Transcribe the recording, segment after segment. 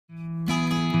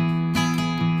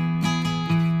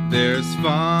There's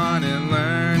fun in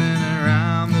learning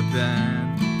around the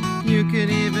bend. You could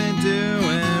even do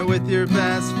it with your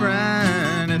best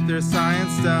friend. If there's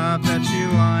science stuff that you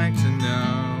like to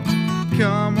know,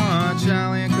 come watch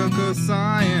Allie and CoCo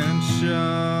Science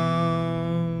Show.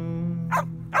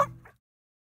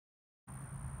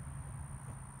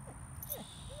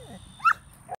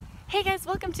 Hey guys,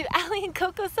 welcome to Allie and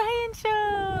CoCo Science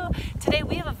Show! Today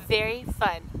we have a very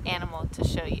fun animal to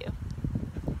show you.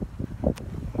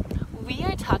 We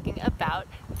are talking about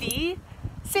the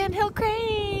sandhill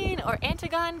crane, or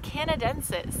Antigon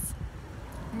canadensis.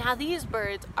 Now these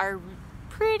birds are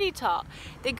pretty tall.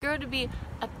 They grow to be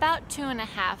about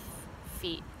 2.5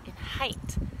 feet in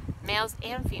height, males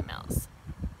and females.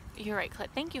 You're right,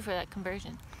 Colette, thank you for that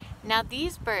conversion. Now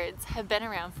these birds have been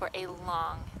around for a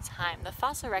long time. The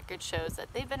fossil record shows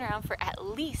that they've been around for at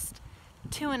least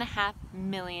 2.5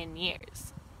 million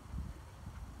years.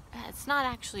 It's not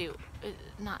actually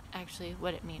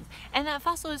what it means. And that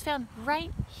fossil was found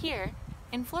right here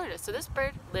in Florida. So this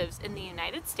bird lives in the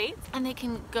United States, and they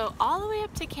can go all the way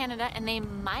up to Canada, and they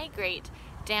migrate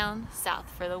down south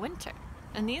for the winter.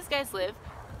 And these guys live,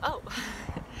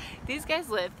 these guys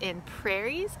live in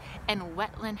prairies and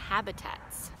wetland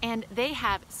habitats. And they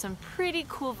have some pretty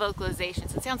cool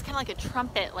vocalizations. It sounds kind of like a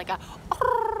trumpet, like a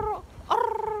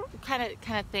kind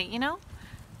of thing, you know?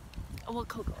 Well,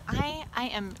 CoCo, I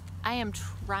am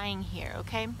trying here,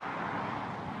 okay?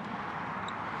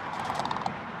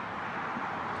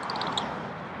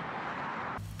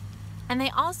 And they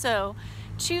also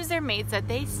choose their mates that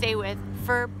they stay with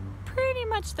for pretty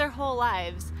much their whole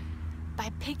lives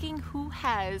by picking who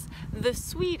has the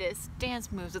sweetest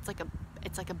dance moves. It's like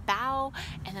a bow,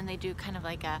 and then they do kind of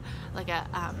like a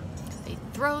they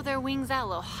throw their wings out, a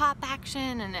little hop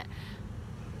action, and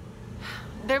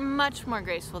they're much more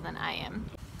graceful than I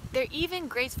am. They're even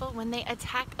graceful when they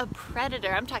attack a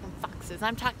predator. I'm talking foxes,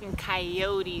 I'm talking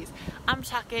coyotes, I'm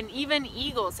talking even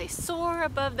eagles. They soar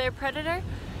above their predator,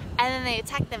 and then they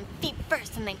attack them feet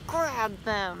first, and they grab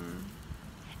them.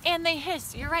 And they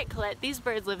hiss. You're right, Colette. These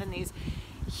birds live in these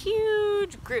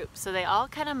huge groups. So they all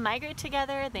kind of migrate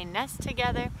together, they nest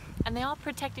together, and they all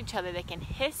protect each other. They can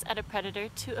hiss at a predator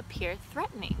to appear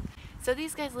threatening. So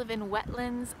these guys live in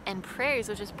wetlands and prairies,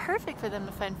 which is perfect for them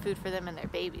to find food for them and their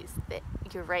babies.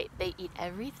 You're right, they eat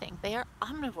everything. They are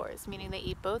omnivores, meaning they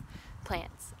eat both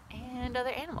plants and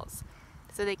other animals.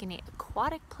 So they can eat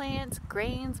aquatic plants,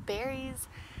 grains, berries,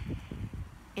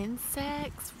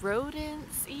 insects,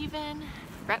 rodents even,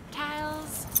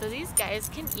 reptiles. So these guys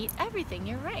can eat everything,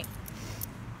 you're right.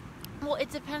 Well, it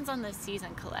depends on the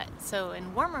season, Colette. So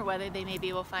in warmer weather, they may be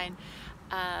able to find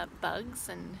bugs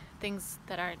and things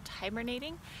that aren't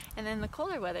hibernating. And then in the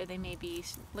colder weather, they may be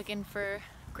looking for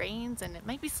grains, and it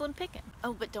might be slim picking.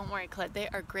 Oh, but don't worry, Colette, they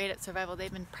are great at survival.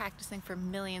 They've been practicing for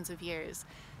millions of years.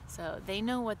 So they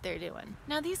know what they're doing.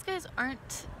 Now these guys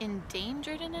aren't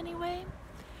endangered in any way,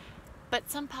 but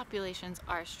some populations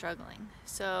are struggling.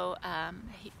 So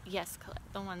yes, Colette,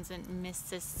 the ones in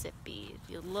Mississippi,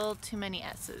 a little too many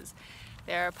S's.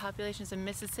 There are populations in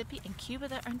Mississippi and Cuba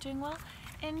that aren't doing well,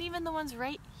 and even the ones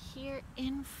right here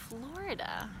in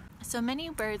Florida. So many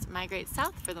birds migrate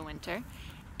south for the winter,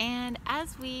 and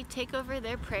as we take over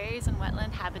their prairies and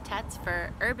wetland habitats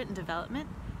for urban development,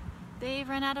 they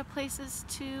run out of places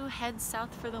to head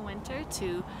south for the winter,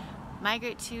 to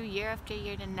migrate to year after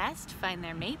year to nest, find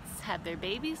their mates, have their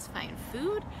babies, find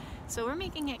food. So we're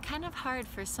making it kind of hard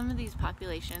for some of these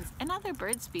populations and other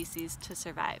bird species to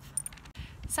survive.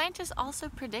 Scientists also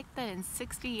predict that in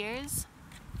 60 years,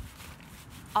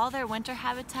 all their winter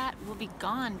habitat will be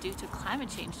gone due to climate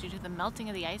change, due to the melting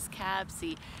of the ice caps,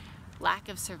 the lack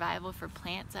of survival for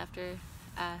plants after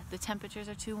the temperatures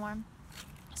are too warm.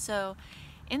 So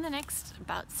in the next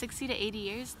about 60 to 80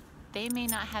 years, they may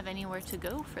not have anywhere to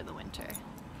go for the winter.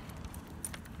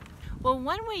 Well,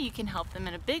 one way you can help them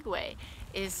in a big way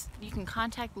is you can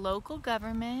contact local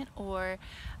government or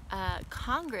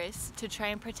Congress to try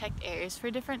and protect areas for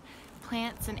different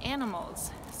plants and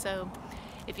animals. So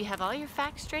if you have all your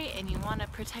facts straight and you want to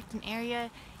protect an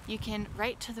area, you can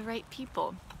write to the right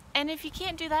people. And if you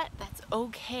can't do that, that's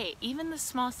okay. Even the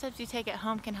small steps you take at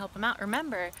home can help them out.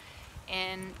 Remember,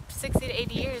 in 60 to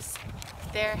 80 years,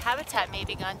 their habitat may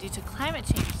be gone due to climate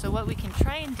change. So what we can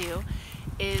try and do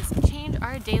is change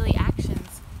our daily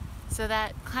actions so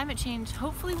that climate change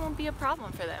hopefully won't be a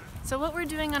problem for them. So what we're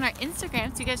doing on our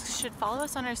Instagram, so you guys should follow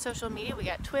us on our social media. We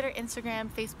got Twitter, Instagram,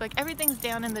 Facebook, everything's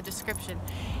down in the description.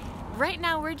 Right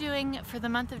now we're doing, for the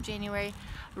month of January,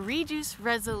 Reduce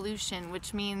Resolution,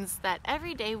 which means that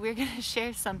every day we're gonna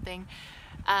share something,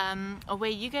 a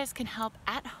way you guys can help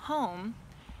at home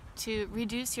to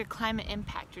reduce your climate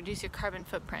impact, reduce your carbon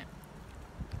footprint.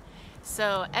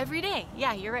 So every day,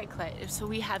 yeah, you're right, Colette. So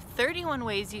we have 31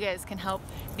 ways you guys can help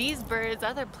these birds,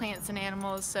 other plants and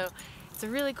animals. So it's a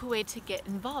really cool way to get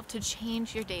involved, to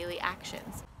change your daily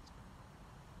actions.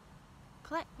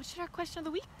 Colette, what should our question of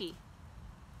the week be?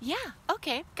 Yeah,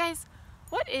 okay. Guys,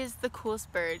 what is the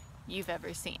coolest bird you've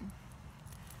ever seen?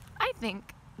 I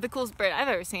think the coolest bird I've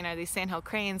ever seen are these sandhill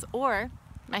cranes, or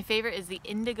my favorite is the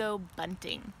indigo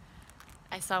bunting.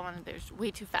 I saw one of theirs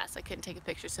way too fast. I couldn't take a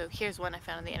picture, so here's one I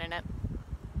found on the internet.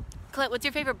 Colette, what's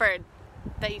your favorite bird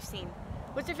that you've seen?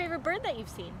 What's your favorite bird that you've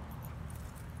seen?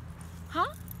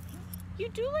 Huh? You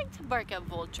do like to bark at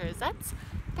vultures. That's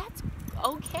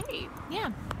okay.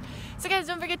 Yeah. So guys,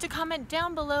 don't forget to comment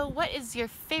down below what is your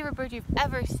favorite bird you've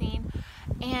ever seen.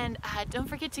 And don't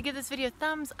forget to give this video a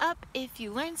thumbs up if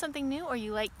you learned something new or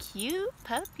you like cute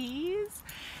puppies.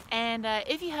 And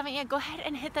if you haven't yet, go ahead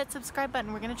and hit that subscribe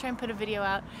button. We're going to try and put a video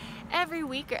out every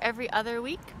week or every other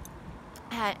week.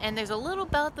 And there's a little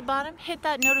bell at the bottom. Hit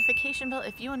that notification bell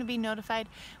if you want to be notified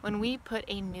when we put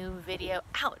a new video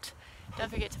out.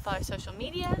 Don't forget to follow our social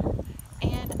media.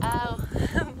 And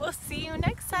we'll see you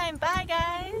next time. Bye,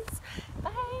 guys.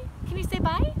 Bye. Can you say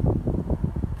bye?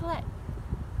 Colette.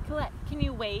 Colette, can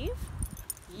you wave?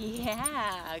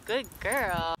 Yeah, good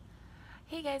girl.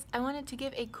 Hey guys, I wanted to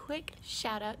give a quick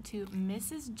shout out to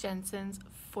Mrs. Jensen's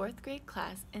 4th grade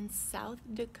class in South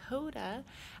Dakota.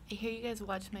 I hear you guys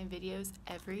watch my videos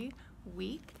every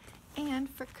week, and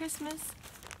for Christmas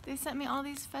they sent me all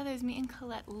these feathers. Me and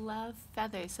Colette love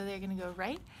feathers, so they're gonna go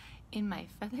right in my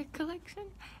feather collection,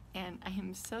 and I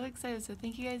am so excited. So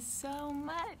thank you guys so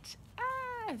much.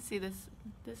 See, this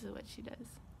is what she does.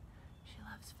 She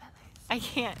loves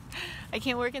feathers. I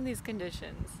can't work in these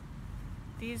conditions.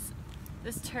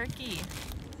 This turkey,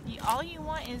 all you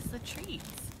want is the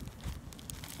treats.